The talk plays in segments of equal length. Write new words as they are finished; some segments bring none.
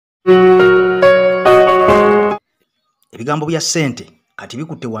ebigambo bya ssente kati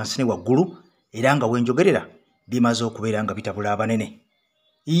bikutte wansi ne waggulu era nga wenjogerera bimaze okubeera nga bitabula abanene.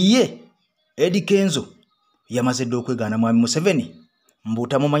 Ye Eddie Kenzo yamaze dde okwegaana mwami Museveni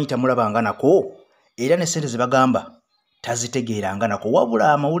mbutamumanyi tamulabanga nako era ne ssente ze bagamba tazitegeeranga nako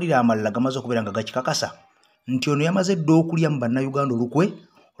wabula amawulire amalala gamaze okubeera nga gakikakasa nti ono yamaze dde okulya mu bannayuganda olukwe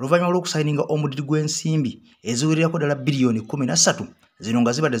oluvannyuma lw'okusayininga omudiri gw'ensimbi eziwererako ddala biliyoni 13 zino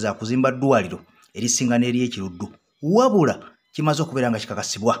nga zibadde za kuzimba ddwaliro erisinga n'ery'ekiruddu wabula kimaze okubeera nga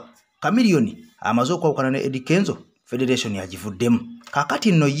kikakasibwa kamiliyoni amaze okwawukana ne Eddie Kenzo Federation yagivuddemu.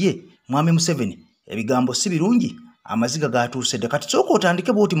 Kakati nno ye mwami Museveni ebigambo si birungi amaziga gatuuse dde kati sooka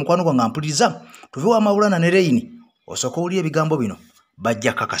otandike bw'oti mukwano gwange ampuliriza tuve wa Mawulana ne Reyini osooka owulira ebigambo bino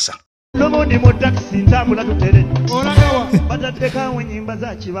bajja kakasa. Nomondi mu taxi ntambula tutere. Olagawa bataddekawo ennyimba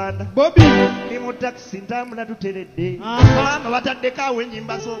za kibanda. Bobi ni mu taxi ntambula tuteredde. Mama bataddekawo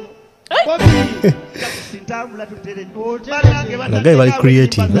ennyimba z'omu. Bobi taxi ntambula tutere. Banange bataddekawo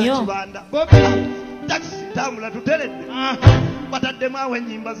creative. Bobi taxi ntambula tuteredde. Bataddemawo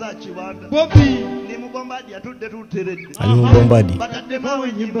ennyimba za kibanda. Bobi ni mu bombadi atudde tuteredde. Ali mu bombadi. Bataddemawo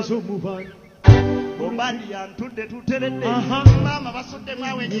ennyimba z'omu banda. Bombadi antudde tuteredde. Mama basudde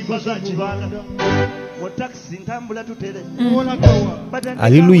mwawe nyimba za kibanda. Mu taxi ntambula tuteredde.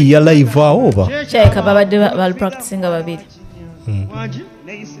 Hallelujah live over. Cheka babadde bali practicing ababiri.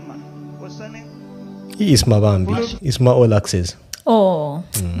 Ne Isma. Osane. Isma Bambi. Isma all access. Oh.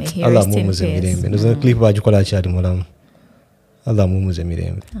 Allah mumuze mirembe. Nzo clip bagikola cyari mulamu. Allah mumuze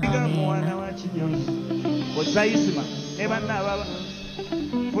mirembe. Mwana wa Kinyonzi. Osa Isma. Ebana baba.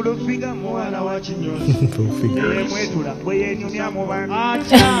 Pulufiga mwana wa Kinyonzi. Pulufiga. Mwetula bwe yenyumya mu bantu.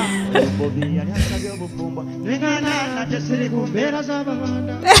 Acha. Bobi yali asabye obufumbo. Nengana na tesiri kumbera za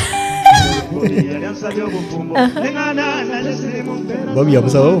babanda. Bobi yali asabye obufumbo. Nengana na tesiri kumbera. Bobi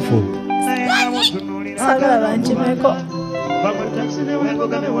yamusaba obufumbo. Sagala banchimeko. Baba taxi ne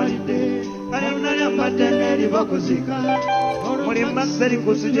wengogame walide. Kale unali amatenge libakuzika. Muri maseri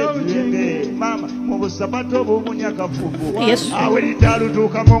kusije tujenge. Mama mubusabato bumunyaka fufu. Yes. Aweli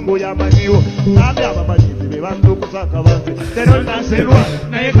talutuka Mungu yamanyiwo. Nabe ababajizi bebantu kusaka bantu. Tero naserwa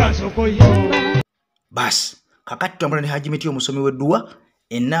naye kasoko yo. Bas kakati twambula ne Hajimiti omusomi w'edduwa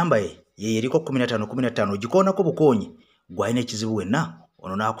ennamba ye eriko 15 gikoonako bukoonyi gwalina ekizibu wenna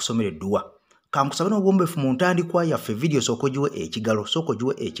ono n'akusomera edduwa. Kankusaba n'obwombeefu mu ntandikwa yaffe video sooka ogiwe ekigalo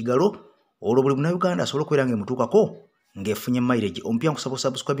olwo buli munnayuganda asobola okubeera ng'emutuukako ng'efunye mileage omupya nkusaba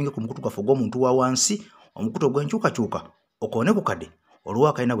osubscribinge ku mukutu gwaffe ogw'omuntu wa wansi omukutu ogw'enkyukakyuka okoone ku kadde olwo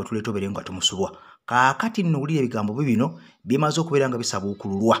akalina gwe tuleeta obeere nga tumusubwa. Kaakati nno wulira ebigambo bibino bimaze okubeera nga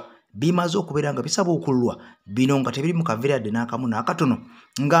bisabuukululwa bino nga tebiri mu kaviradde n'akamu n'akatono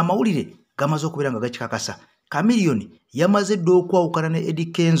ng'amawulire gamaze okubeera nga gakikakasa. Kamiliyoni yamaze dde okwawukana ne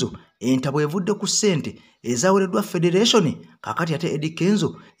Eddie Kenzo entabo evudde ku ssente ezawereddwa Federation. Kakati ate Eddie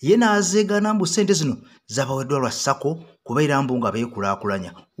Kenzo ye n'azeegaana mbu ssente zino zabaweddwa lwa ssako kubeera mbu nga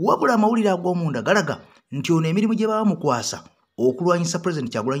beekulaakulanya wabula amawulire ag'omunda galaga nti ono emirimu gye bamukwasa okulwanyisa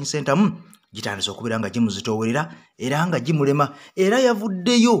President Kyagulanyi Ssentamu gitandise okubeera nga gimuzitoowerera era nga gimulema era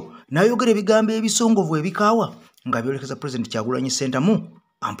yavuddeyo n'ayogera ebigambo ebisongovu ebikaawa nga byolekeza President Kyagulanyi Ssentamu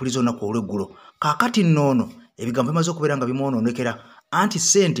ampuliza olunaku olw'eggulo. Kaakati nnoono ebigambo bimaze okubeera nga bimwonoonekera anti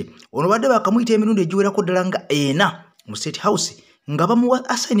ssente ono badde bakamuyita emirundi egiwerako ddala nga 4 mu State House nga bamuwa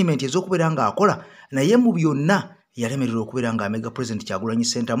assignment ez'okubeera nga akola naye mu byonna yalemererwa okubeera nga amega President Kyagulanyi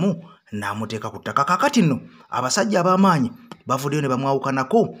Ssentamu n'amuteeka ku ttaka. Kaakati nno abasajja ab'amaanyi bavuddeyo ne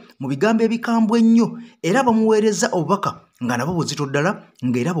bamwawukanako mu bigambo ebikambwe ennyo era bamuweereza obubaka nga nabo buzito ddala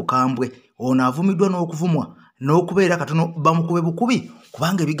ng'era bukambwe. Ono avumiddwa n'okuvumwa n'okubeera katono bamukube bukubi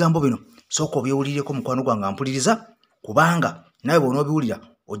kubanga ebigambo bino sooka obyewulirireko mukwano gwange ampuliriza kubanga nawe bw'onoobiwulira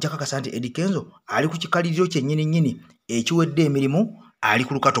ojja kakasa nti Eddie Kenzo ali ku kikaliriro kyennyini ekiwedde emirimu ali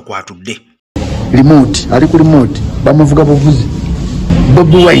ku lukato kwatudde. Remote ali ku remote bamuvuga buvuzi.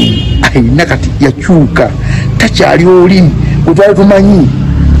 Bobi Wine ayina kati yakyuka takyali olimi gwe twali tumanyi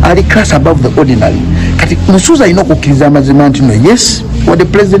ali class above the ordinary. Kati musuuza alina okukkiriza amazima nti no yes wadde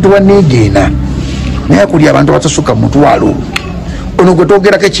president wa Nigeena naye akuli abantu abatasuka mu mutwalo. Ono gwe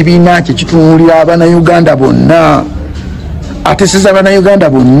twogerako ekibiina kye kitunuulira Abannayuganda bonna ateseza Abannayuganda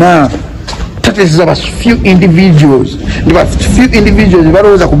bonna tateseza ba few individuals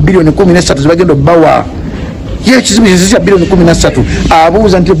balowooza ku biliyoni 13 zibagenda obbawa ye ekizibu kizizya biliyoni 13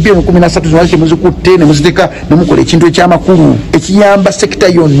 abuuza nti biliyoni 13 zimalike muzikutte ne muziteeka ne mukola ekintu ekyamakulu ekiyamba sekita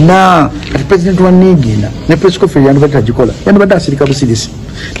yonna. Kati president wa Nigeena ne press conference yandibadde tagikola yandibadde asirika busirisi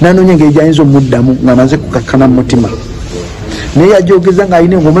nanoonya engeri gy'ayinza omuddamu ng'amaze kukakkana mu mutima naye yajogeza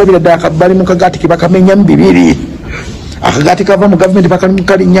ng'alina ng'omulabira ddala akabbali mu kagaati ke bakamenya mu 2 akagati kava mu gavumenti bakali mu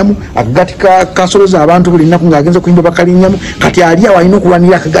Kalinyamu akagati kasoloza abantu buli nnaku ng'agenze kuyimba Bakalinyamu kati ali awo alina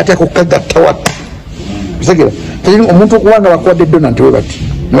okulwanira akagati ako kagatta waka segera teri omuntu okuwanga bakuwadde Donald we bati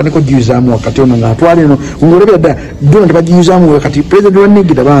niko jiyuzaamu wakati ono ng'atwala eno ng'olebera ddala Donald bagiyuzaamu wakati president wa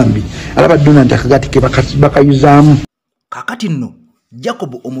Negida bambi alaba Donald akagati ke bakayuzaamu kakati nno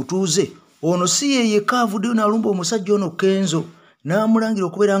Jacob omutuuze ono si ye yekavuddeyo n'alumba omusajja ono Kenzo n'amulangira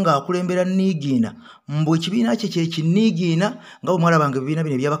okubeera ng'akulembera Niigiina mbu ekibiina kye kyekiniigiina nga bwe mwalabanga ebibiina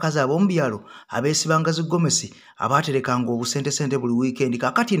bino eby'abakazi ab'omu byalo abeesibanga zigomesi abaaterekanga obusentesente buli wiikendi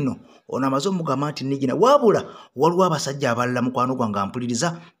kakati nno ono amaze omugamba nti Niigiina wabula waliwo abasajja abalala mukwano gwange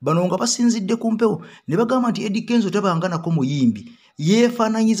ampuliriza bano nga basinzidde ku mpewo ne bagamba nti Eddie Kenzo tabanganako muyimbi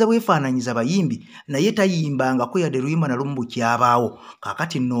bwefaananyiza bayimbi naye tayimbangako yadde luyimba nalumu bukyabaawo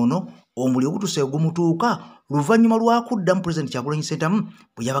kakati nno omuli obutuse ogumutuuka luvannyuma lwakuddamu President Kyagulanyi Ssentamu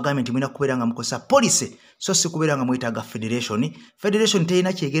bwe yabagambye nti mulina kubeera nga mukozesa poliisi so si kubeera nga mwetaaga federation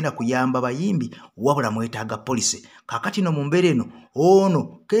terina kyegenda kuyamba bayimbi wabula mwetaaga poliisi kakati no mu mbeera eno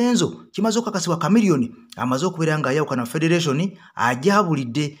ono Kenzo kimaze okukakasibwa kamiliyoni amaze okubeera nga ayawukana federation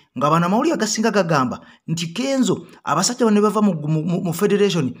ajabulidde nga bano amawulire agasinga gagamba nti Kenzo abasajja bano ne bava mu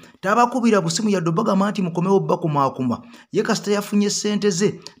federation tabakubira busimu yadde bagamba nti mukomewo bakumaakuma ye kasita yafunye ssente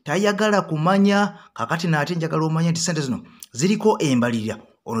ze tayagala kumanya kakati naate njagala omanya nti ssente zino ziriko embalirira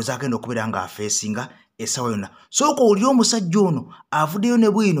ono zagenda okubeera nga afeesinga esawa yonna sooka oli omusajja ono avuddeyo ne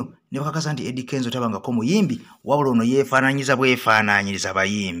bwino ne bakakasa nti Eddie Kenzo tabangako muyimbi wabula ono yeefaananyiza bwefaananyiriza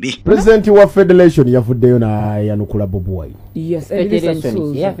bayimbi President wa Federation yavuddeyo n'ayanukula Bobi Wine. Yes,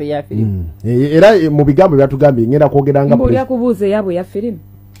 Federation ya film. Era mu bigambo byatugambye ngenda kwogeranga mbuli akubuuza yabwe ya film.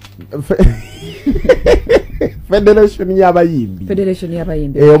 Federation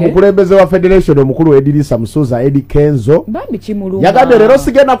y'abayimbi. Omukulembeze wa Federation omukulu Edilisa Musuza Eddie Kenzo. Bambi kimuluma. Yagadde leero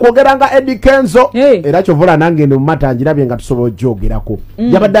sigenda kwogeranga Eddie Kenzo. Era kyovula nange ne mumatangirabye nga tusobola joggerako.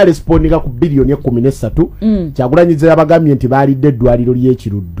 Yabadde alespondinga ku billioni 13. Kyagulanyiza yabagambye nti baalidde eddwaliro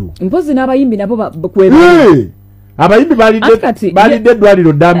ly'ekiruddu. Mpozi n'abayimbi nabo kweba. Abayimbi balidde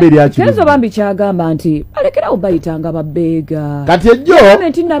eddwaliro ddamba eryakiruddu. Kenzo bambi kyagamba nti balekerawo bayitanga babbeega. Kati ejjo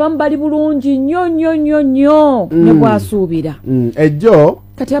nti nabamu bali bulungi nnyo ne bwasuubira. Ejjo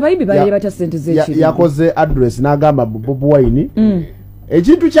kati abayimbi bali bata ssente z'ekiruddu. Yakoze address n'agamba Bobi Wine.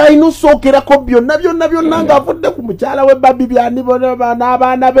 Ekintu kyalina osookerako byonna ng'avudde ku mukyala we Babi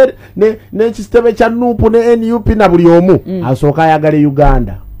n'abaana be n'ekisitebe kya NUP ne NUP na buli omu asooka ayagale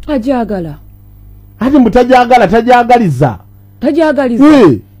Uganda. Ajagala. Ati mutajagala tajagaliza.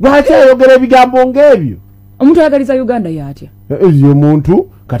 Lwaki ayogera ebigambo ng'ebyo? Omuntu ayagaliza Uganda yatya? Eyo muntu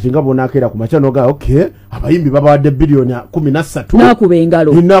kati nga bonakeera ku makya noga okay abayimbi babawadde billioni 13 nakuba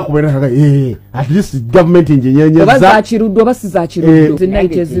engalo at least government injenyenyeza baza kiruddo basiza kiruddo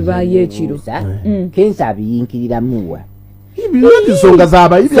zinaite zibaye ekiro Kenzo abiyinkirira muwa ibirati songa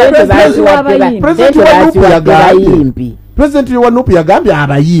zabayimbi President wa NUP yagambye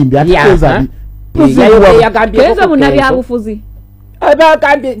abayimbi ati Kenzo munabi abufuzi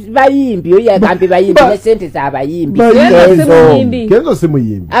abagambye bayimbi oyo yagambye bayimbi ne sente za bayimbi Kenzo si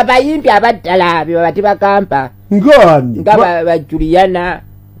muyimbi abayimbi abaddala bati bagamba ngani ngaba Juliana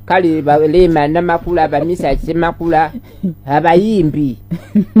kale balema namakula bamisa semakula abayimbi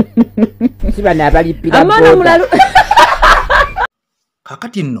sibana abalipira amana mulalu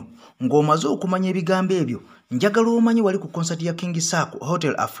kakati nno ng'omaze okumanya ebigambo ebyo njagala omanyi wali ku concert ya King Sako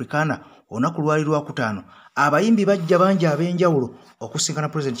Hotel Africana olunaku lwali lwakutaano abayimbi bajja bangi ab'enjawulo okusinkana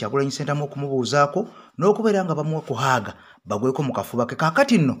President Kyagulanyi Ssentamu okumubuuzaako n'okubeera nga bamuwa kuhaaga bagweko mu kafuba ke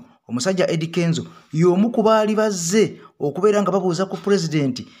kakati nno omusajja Eddie Kenzo y'omu ku baali bazze okubeera nga babuuza ku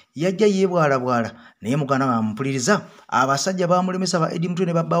President yajja yeebwalabwala naye muganda bampuliriza abasajja baamulemesa ba Eddie Mutwe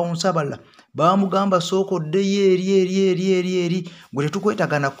ne babbawunsa abalala baamugamba sooka oddeyo eri gwe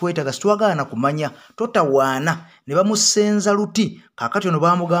tetukwetagana kwetaga situwagaana kumanya totawaana ne bamusenza luti kakati ono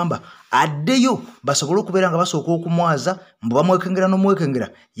baamugamba addeyo basobole okubeera nga basooka okumwaza mbu bamwekengera n'omwekengera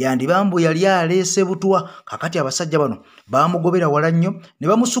yandibambu yali aleese butwa kakati abasajja bano baamugobera wala nnyo ne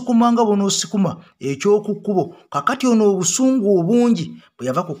bamusukuma nga bonoosikuma ekyokukkubo kakati ono obusungu obungi bwe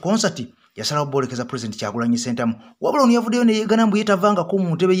yava ku konsati yasalawo boolekeza President Kyagulanyi Ssentamu wabula ono yavuddeyo ne yeegana mbu yeetavangako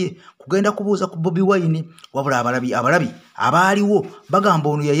mu ntebe ye kugenda kubuuza ku Bobi Wine wabula abalabi abaaliwo bagamba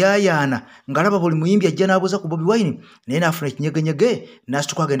ono yayaayaana ng'alaba buli muyimbi ajja n'abuuza ku Bobi Wine naye n'afuna ekinyegenyege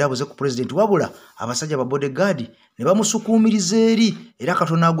n'asituka agenda abuuze ku President wabula abasajja ba bodyguard ne bamusukuumiriza eri era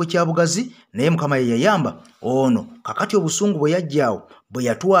Katonda agwe kyabugazi naye Mukama ye yayamba ono kakati obusungu bwe yajjaawo bwe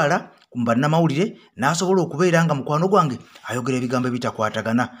yatwala bannamawulire n'asobola okubeera nga mukwano gwange ayogera ebigambo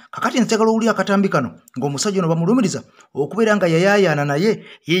ebitakwatagana. Kakati nsagala owuli akatambi kano ng'omusajja ono bamulumiriza okubeera nga yayaayaana naye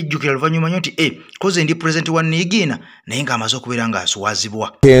yejjukira luvannyuma nnyo nti koze ndi pulezidenti wa Niigiina naye ng'amaze okubeera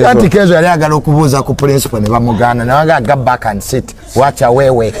ng'aswazibwa. Kati Kenzo yali agala okubuuza ku principal ne bamugaana naye nga go back and sit watch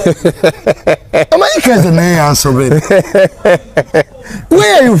awewe. Omanyi Kenzo naye yansobera.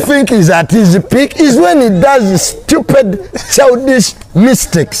 Where you think is at his peak is when he does stupid, childish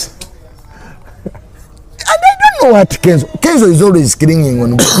mistakes. And I don't know what Kenzo is always clinging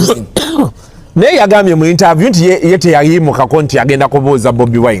on. Naye yagambye mu interview nti ye teyayimuka nti agenda kubuuza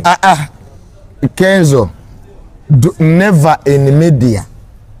Bobi Wine. Kenzo, never in media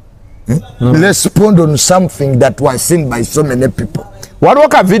respond on something that was seen by so many people. Waliwo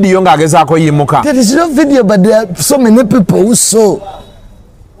ka video ng'agezaako yimuka. There is no video, but there are so many people who saw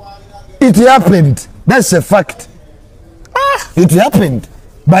it happened. That's a fact. It happened.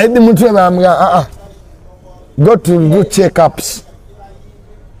 By the mutu go to do checkups.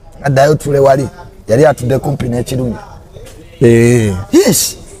 Adayo tule wali yali atude kumpi n'ekirungi.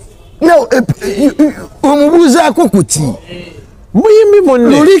 Yes. Now umubuuzaako kuki muyimbi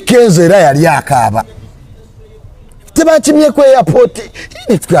munne luli Kenzo era yali akaaba tebakimye ku airport.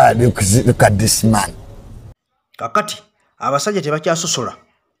 Look at this man. Kakati abasajja tebakyasosola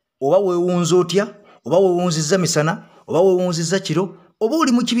oba weewunza otya oba weewunzizza misana oba weewunzizza kiro oba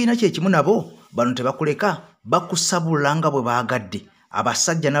oli mu kibiina kyekimu nabo bano tebakuleka bakusabula nga bwe baagadde.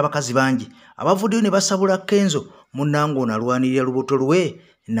 Abasajja n'abakazi bangi abavuddeyo ne basabula Kenzo munnango onalwanirira lubuto lwe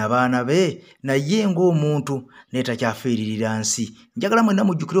n'abaana be naye ng'omuntu neetakyafiiririra nsi. Njagala mwenna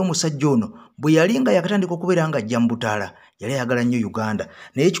mujjukire omusajja ono bwe yali nga yakatandika okubeera nga ajja mu butaala yali ayagala nnyo Uganda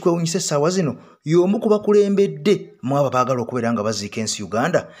naye ekikwewuunyisa essaawa zino y'omu ku bakulembedde mu abo baagala okubeera nga baziika ensi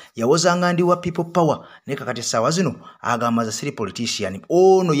Uganda. Yawozanga ndi wa people power naye kakati essaawa zino agamba za siri politician.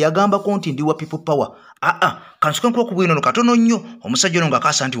 Ono yagambako nti ndi wa people power. Kansuke nkuba ku bwino katono nnyo omusajja ono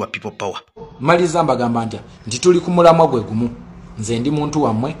ng'akaasa nti wa people power. Maliza mbagamba nti tuli ku mulamwa gwe gumu. Nze ndi muntu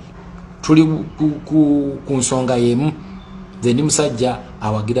wammwe tuli ku nsonga y'emu. Nze ndi musajja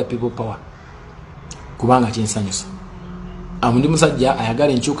awagira people power kubanga kinsanyusa. Ndi musajja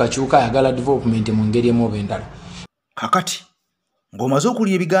ayagala enkyukakyuka ayagala development mu ngeri emu oba endala. Kakati ng'omaze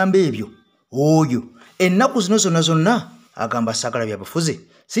okuwulira ebigambo ebyo oyo ennaku zino zonna agamba saagala byabufuzi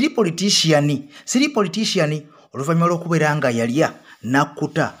siri politician oluvannyuma lw'okubeera nga yalya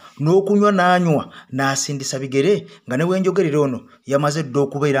nakkuta n'okunywa n'anywa n'asindisa bigere nga ne bwenjogerera ono yamaze dda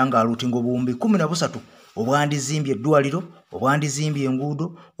okubeera ng'aluutinga obuwumbi 13 obwandizimbye eddwaliro obwandizimbye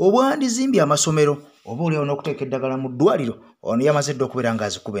enguudo obwandizimbye amasomero oba oliawo n'okuteeka eddagala mu ddwaliro ono yamaze dda okubeera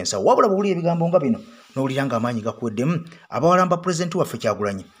ng'azikuba ensawo. Wabula bw'owulira ebigambo nga bino n'owulira ng'amaanyi gakuweddemu abawalamba pulezidenti waffe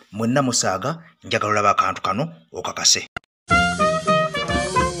Kyagulanyi mwenna musaaga njagala olaba akantu kano okakase.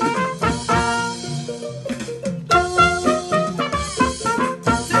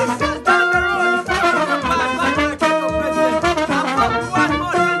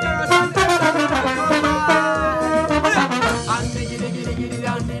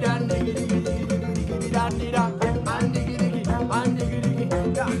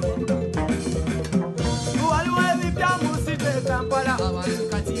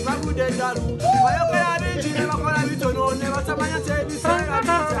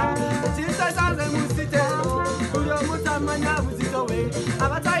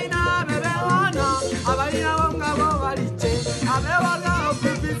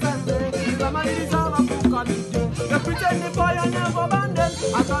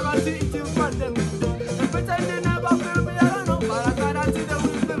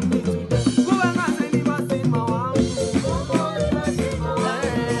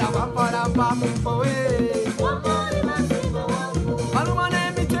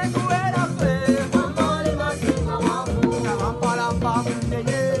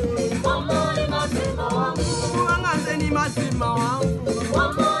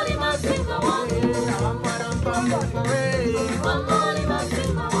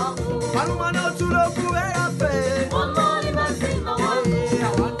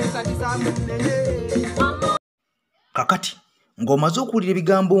 Kakati ng'omaze okuwulira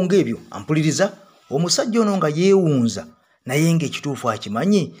ebigambo ng'ebyo ampuliriza omusajja ono nga yeewunza naye ng'ekituufu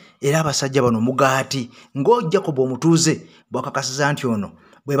akimanyi era abasajja bano mugaati ng'ojjako bw'omutuuze bwakakasiza nti ono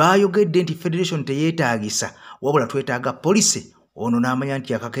bwe baayogedde nti federation teyeetaagisa wabula twetaaga polisi ono n'amanya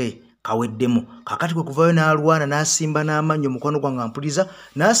nti akake kaweddemu. Kakati kwe kuvayo n'alwana n'asimba n'amannyo mukwano gwange ampuliriza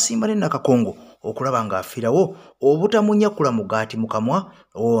n'asimba ne Nakakongo okulaba ng'afiirawo obutamunyakula mugaati mu kamwa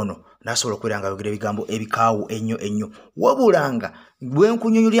ono nasobola okubeera nga ayogera ebigambo ebikaawu ennyo wabulanga bwe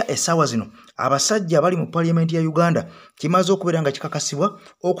nkunyonnyola essaawa zino abasajja abali mu paliamenti ya Uganda kimaze okubeera nga kikakasibwa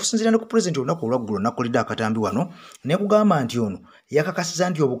okusinziira ne ku pulezidenti olunaku olwaggulo nakolidde akatambi wano ne kugamba nti ono yakakasiza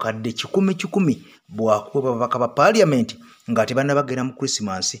nti obukadde 10,000 bwakuba babaka ba paliamenti nga tebannabagenda mu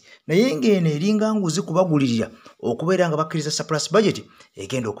Christmas naye ng'eno eringa nguzi kubagulirira okubeera nga bakkiriza surplus budget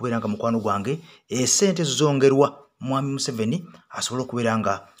egenda okubeera nga mukwano gwange esente zizongerwa Mwami Museveni asobola okubeera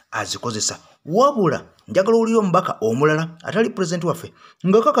nga azikozesa wabula njagala owulira omubaka omulala atali pulezidenti waffe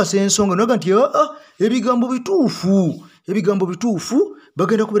nga kakasa ensonga naga nti ebigambo bituufu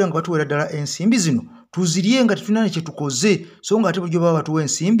bagenda kubeera nga batuweera ddala ensimbi zino tuzirye nga tetulina kye tukoze so nga ate bulijjo baba batuwa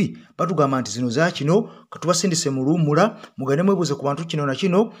ensimbi batugamba nti zino za kino katubasindise mu luwummula mugende mwebuuze ku bantu kino na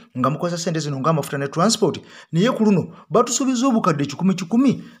kino nga mukozesa sente zino ng'amafuta ne transport naye ku luno batusuubiza obukadde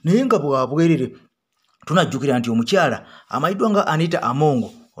 10,000 naye nga bwabwerere tunajjukira nti omukyala amayiddwa nga Anita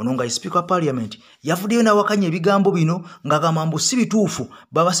Amongo ono nga speaker wa parliament yavuddeyo n'awakanya ebigambo bino ng'agamba mbu si bituufu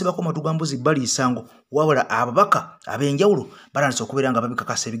babasibako matugambo zibbali isango wabula ababaka ab'enjawulo batandise okubeera nga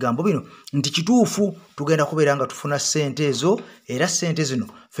babikakasa ebigambo bino nti kituufu tugenda kubeera nga tufuna ssente ezo era ssente zino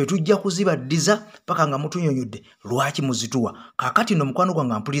ffe tujja kuzibaddiza paka nga mutunyonyodde lwaki muzituwa kaakati nno mukwano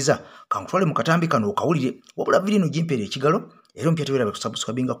gwange ampuliza kankutwale mu katambi kano okawulire wabula viri ino gimpeera ekigalo era ompya tebeera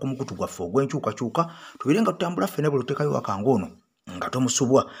bakusabusukabinga ku mukutu gwaffe ogw'enkyukakyuka tubeere nga tutambula ffene bwe luteekayo akangu ono nga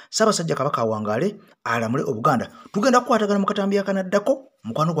tomusubwa Ssaabasajja Kabaka awangaale alamule Obuganda tugenda kukwatagana mu katambi akanaddako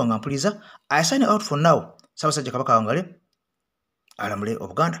mukwano gwange ampuliza I sign out for now Ssaabasajja Kabaka awangaale alamule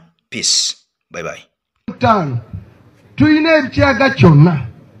Obuganda peace bye bye tuyina ekyaga kyonna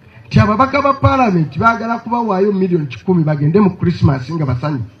ti ababaka ba parliament baagala kubawaayo million 10 bagende mu Christmas nga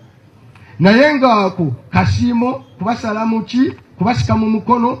basanyufu naye ngaako kasiimo kubasala muki kubasika mu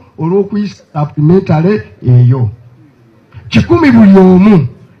mukono olw'okuyisa supplementary eyo 10 buli omu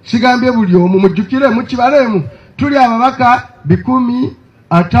sigambye buli omu mujjukire mukibalemu tuli ababaka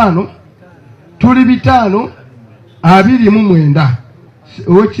 5,000 tuli 5,29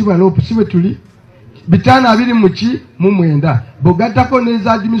 owekibala opusibe tuli 5,29 bogattako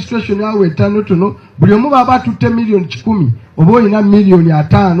neza administration yawe etanotono buli omu baba tutte million 10 oba olina million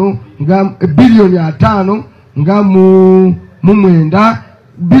 5 nga billion 5 nga mu mwenda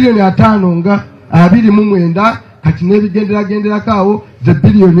billion 5 nga 29 kati n'ebigenderagenderako awo ze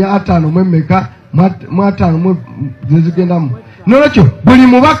biliyoni 5 mwemmeka mu 5 zezigendamu nolwekyo buli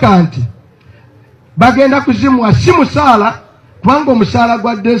mubaka nti bagenda kuzimuwa si musaala kubanga omusaala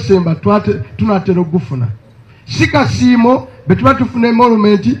gwa Desemba tunatera okugufuna si kasiimo be tuba tufuna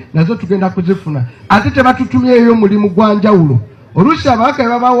emolumenti nazo tugenda kuzifuna ate tebatutumyeyo omulimu gwa njawulo oluusi ababaka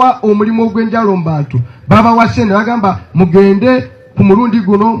babawa omulimu ogw'enjawulo mu bantu babawa sente bagamba mugende ku mulundi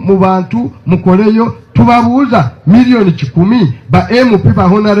guno mu bantu mukoleyo tubabuuza million 10 ba MP ba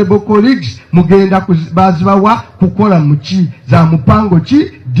honorable colleagues mugenda bazibawa kukola muki za mupango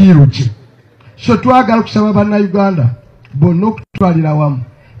ki diru ki so twagala kusaba bana Uganda bonna okutwalira wamu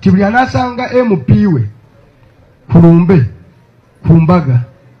tibuli anasanga MP we kulumbe kumbaga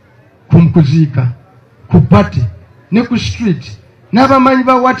kumkuziika ku party ne ku street n'abamanyi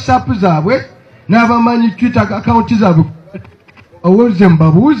ba WhatsApp zaabwe n'abamanyi Twitter account zaabwe owoze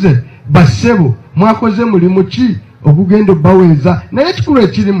mbabuuze basebo mwakoze mulimu ki okugenda baweeza naye kikulu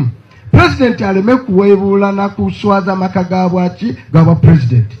ekirimu president aleme kuweebuula na kuswaza amaka gabwaki gaba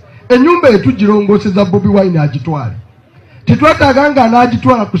president enyumba etugirongooseza Bobi Wine agitwale tetwetaaga nga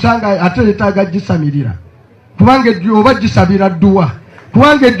anaagitwala kusanga ate yetaaga gisamirira kubanga oba gisabira dduwa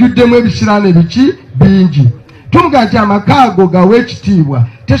kubanga ejjuddemu ebisiraano ebiki bingi tumuga nti amakaago gawe ekitiibwa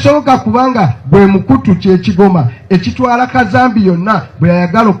tesoboka kubanga bwe mukutu kyekigoma ekitwala kazambi yonna bwe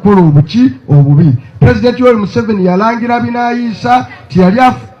yayagala okukola obuki obubi President Yoweri Museveni yalangira binaayisa tiyali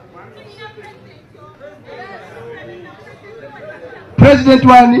President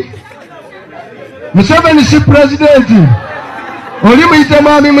wani Museveni si president oli muyite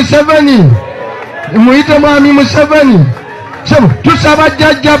mwami Museveni muyite mwami Museveni sebo tusaba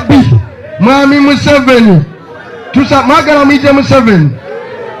jjajjabbi mwami Museveni mwagala muyite Museveni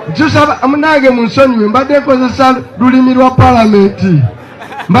tusaba munange munsonyiwe mbadde nkozesa lulimi lwa palamenti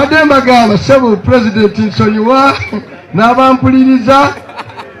mbadde mbagamba sebo president nsonyiwa n'abampuliriza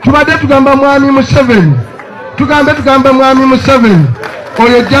tubadde tugamba mwami Museveni tugamba mwami Museveni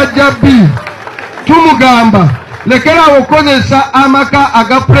oyo jjajjabbi tumugamba lekerawo okozesa amaka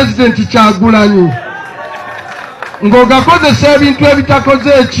aga president Kyagulanyi ng'ogakozesa ebintu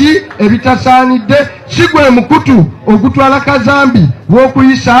ebitakoze eki ebitasaanidde sigwe mukutu ogutwala kazambi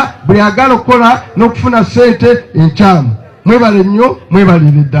w'okuyisa buli agala okukola n'okufuna ssente enkyamu mwebale nnyo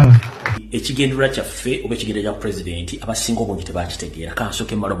mwebalire ddala ekigendera kyaffe oba ekigendera kya president abasinga obungi tebakitegeera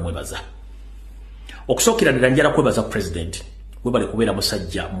kansooke mmalo mwebaza okusookera ddala njala kwebaza president webale kubeera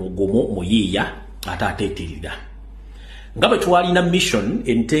musajja mugumu muyiiya ate ateetirira nga bwe twalina mission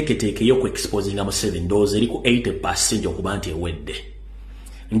enteeketeeke y'okuexposinga Museveni ndowooza eri ku 80% okuba nti ewedde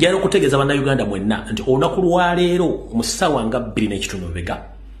njala okutegeeza bannayuganda mwenna nti olunaku lwaleero mu ssaawa nga 2:30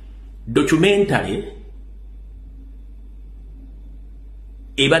 documentary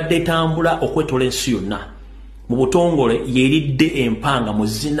ebadde etambula okwetola ensi yonna mu butongole yeeridde empanga mu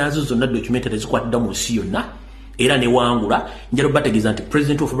zinazo zonna documentary zikwatidde mu nsi yonna era ne wangula njalo bategeeza nti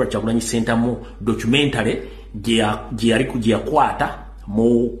president of Robert Kyagulanyi Center mu documentary gye yakwata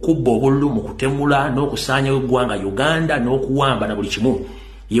mu kubba obululu mu kutemula n'okusaanya eggwanga Uganda n'okuwamba na buli kimu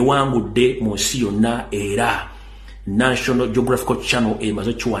yewangudde mu nsi yonna era National Geographical Channel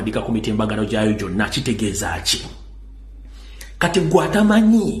emaze kiwandika ku mitimbagano gyayo gyonna kitegeeza ki kati gwe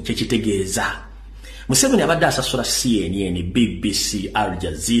atamanyi kyekitegeeza Museveni abadde asasula CNN, BBC, Al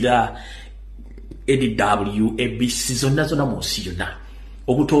Jazeera, EDW, ABC zonna mu nsi yonna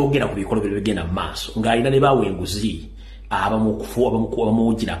obutogera ku bikolwa bigenda mu maaso ng'alina ne bawenguzi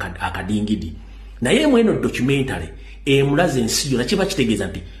abamuwugira akadingidi naye mweno documentary emulaze ensi yonna kiba kitegeeza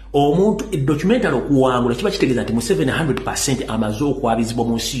nti omuntu documentary okuwangula kiba kitegeeza nti Museveni 100% amaze okwabizibwa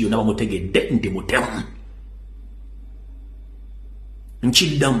mu nsi yonna bamutegedde nti mutemu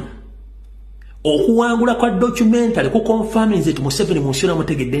nkiddamu okuwangula kwa documentary ku confirming nti Museveni mu nsi yonna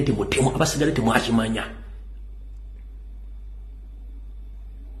bamutegedde nti mutemu abasigale temwakimanya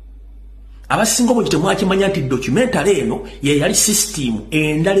abasinga obungi temwakimanya nti documentary eno ye yali system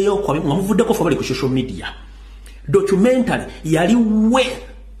endala y'okwamuvuddeko ffe bali ku social media documentary yali we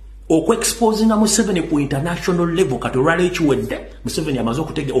okweexposinga Museveni ku international level kati olwaleero ekiwedde Museveni amaze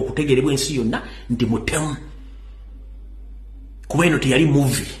okutegeerebwa ensi yonna nti mutemu kuba eno teyali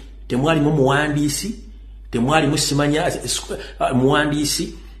movie temwalimu muwandiisi temwalimu simanya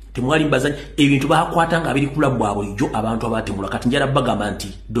muwandiisi temwali mbazanyi ebintu bakwata nga biri kula bwa bulijjo abantu abatemula kati njala bagamba nti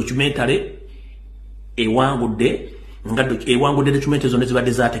documentary ewangudde documentary zonna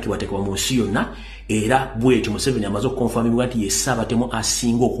zibadde zaatekebwatekebwa mu nsi yonna era bwekyo Museveni amaze okukonfirmibwa nti ye ssaabatemu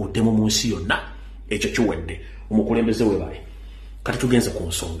asinga okutemu mu nsi yonna ekyo kiwedde omukulembeze webale kati tugenze ku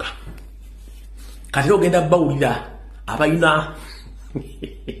nsonga kati ogenda bawulira abalina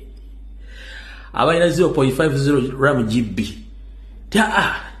 0.50 ram GB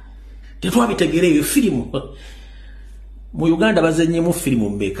tetwabitegereeyo firimu mu Uganda bazenyemu firimu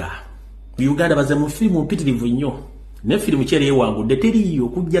mbeka mu Uganda bazemu firimu mpitirivu nnyo ne firimu kyeri yewangudde teriyo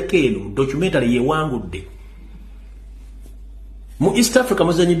okujjako eno documentary yewangudde mu East Africa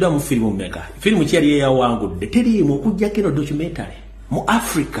muzenyiddwa mu firimu mbeka firimu kyeri yewangudde teriyo okujjako eno documentary mu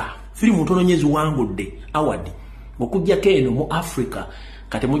Africa firimu ntono nyezi wangudde award okujjako eno mu Africa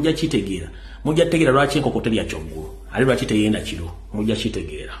kati mujja kitegeera mujja tegeera lwaki enkoko terya kyoggulu ali lwaki teyenda kiro mujja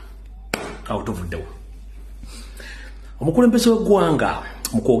kitegeera awo tuvuddewo omukulembeze w'eggwanga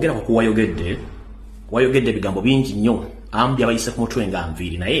mu kwogera ku wayogedde ebigambo bingi nnyo ambi abayise ku mutwe nga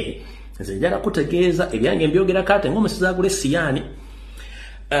nviiri naye nze njala kutegeeza ebyange mbyogerako ate ng'omusizi agula essiyani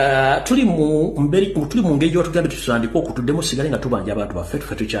tuli mu ngeri gy'otugambye tutandika okutuddemu sigale nga tubanja abantu baffe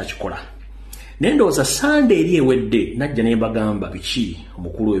tufe tukyakikola naye ndowooza sande eri ewedde najja naye mbagamba biki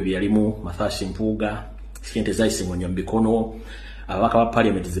omukulu ebyo yalimu Mathias Mpuuga sente zayisingonya mu bikono ababaka ba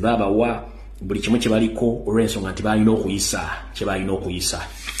parliament zibabawa buli kimu kyebaliko olw'ensonga nti balina okuyisa kyebalina okuyisa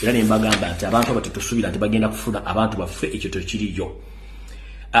era ne mbagamba nti abantu abatutusuubira nti bagenda kufuna abantu baffe ekyo tekiriyo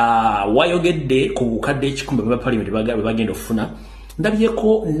wayogedde ku bukadde ekikumbe bwa parliament bwe bagenda okufuna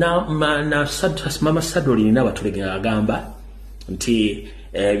ndabyeko mama Sadolini n'abatulegera agamba nti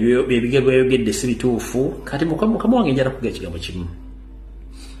ebigero byayogedde si bituufu kati mukama wange njala kuga ekigambo kimu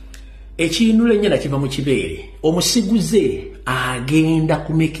ekinule nnyana kiva mu kibeere omusiguze agenda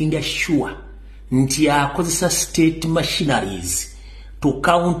ku making sure nti akozesa state machineries to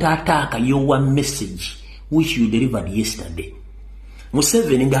counter attack your message which you delivered yesterday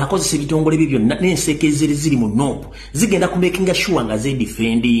Museveni ng'akozesa ebitongole bye byonna n'ensekeezeri ziri mu nopu zigenda ku making sure nga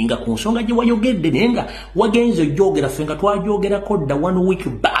zeedifendinga ku nsonga gye wayogedde naye nga wagenze ojjogera ffe nga twajogerako dda 1 week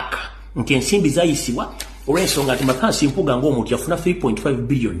back nti ensimbi zayisibwa olw'ensonga nti Mathias Mpuuga ng'omuntu yafuna 3.5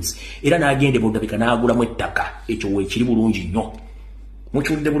 billions era n'agenda ebudabika n'agulamu ettaka ekyo weekiri bulungi nnyo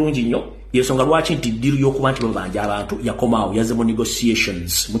mukiwulidde bulungi nnyo yensonga lwaki nti ddiru y'okuba nti babanja abantu yakomaawo yazze mu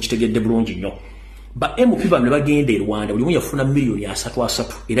negotiations mukitegedde bulungi nnyo ba MP bamwe bagenda e Rwanda buli mu yafuna milioni 3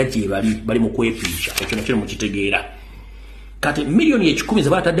 era gye bali mu kwepiisha ekyo nakyo mukitegeera kati milioni 10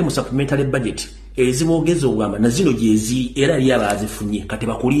 zabatadde mu supplementary budget ezibogeza ogamba na zino gyezi era yali abazifunye kati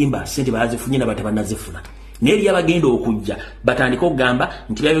bakulimba sente bazifunye na bate banazifuna neri abagenda okujja batandika okugamba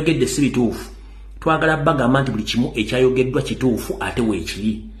nti byayogedde si bituufu twagala bagamba nti buli kimu ekyayogeddwa kituufu ate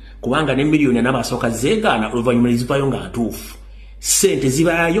weekiri kubanga ne miliyoni n'abasooka zeegaana oluvannyuma ne zivaayo nga ntuufu sente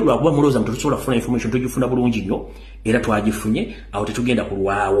zibaayo lwakuba mulowooza nti tusobola kufuna information tugifuna bulungi nnyo era twagifunye awo tetugenda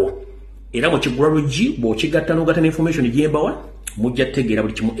kulwawo era mu kigula luggi bw'okigatta n'ogatta n'information gyembawa mujja tutegeera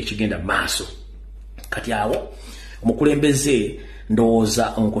buli kimu ekigenda maaso kati awo omukulembeze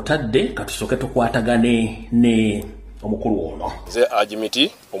ndowooza nkutadde katusooke tukwatagane ne omukulu ono nze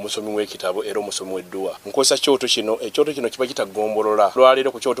Ajimiti omusomi w'ekitabo era omusomi w'edduwa nkozesa kyoto kino ekyoto kino kiba kitagombolola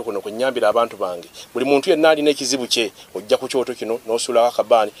lwaleero ku kyoto kuno kwennyambira abantu bange buli muntu yenna alina ekizibu kye ojja ku kyoto kino n'osuulako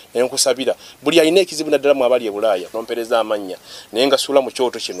akabaani ne nkusabira buli alina ekizibu naddala mu abali e Bulaaya n'ompereza amannya naye nga suula mu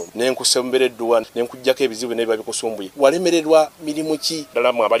kyoto kino ne nkusembera edduwa ne nkuggyako ebizibu n'ebiba bikusumbuye walemererwa mirimu ki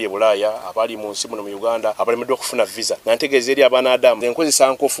ddala mu abali e Bulaaya abali mu nsi muno mu Uganda abalemeddwa okufuna visa nantegeeza eri abaana Adamu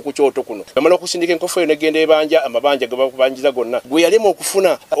nkozesa nkofu ku kyoto kuno amala okusindika enkofu eyo negenda ebanja amabanja kubanjiza gonna gwe yalema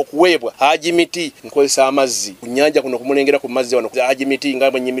okufuna okuweebwa Ajimiti nkozesa amazzi ku nnyanja kuno kumulengera ku mazzi wano Ajimiti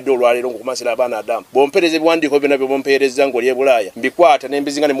nga bwenyimidde olwaleero ng'okumasira abaana Adamu bompereza ebiwandiiko byonna bye bompereza ng'oli e Bulaaya mbikwata ne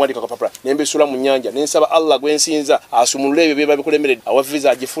mbizinga ne muwandika kapapula ne mbisula mu nnyanja ne nsaba Allah gwe nsinza asumulule ebyo byeba bikulemeredde awa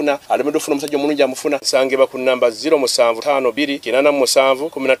visa agifuna alemedde okufuna omusajja omulungi amufuna nsangibwa ku nnamba 0752 887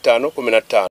 15 15.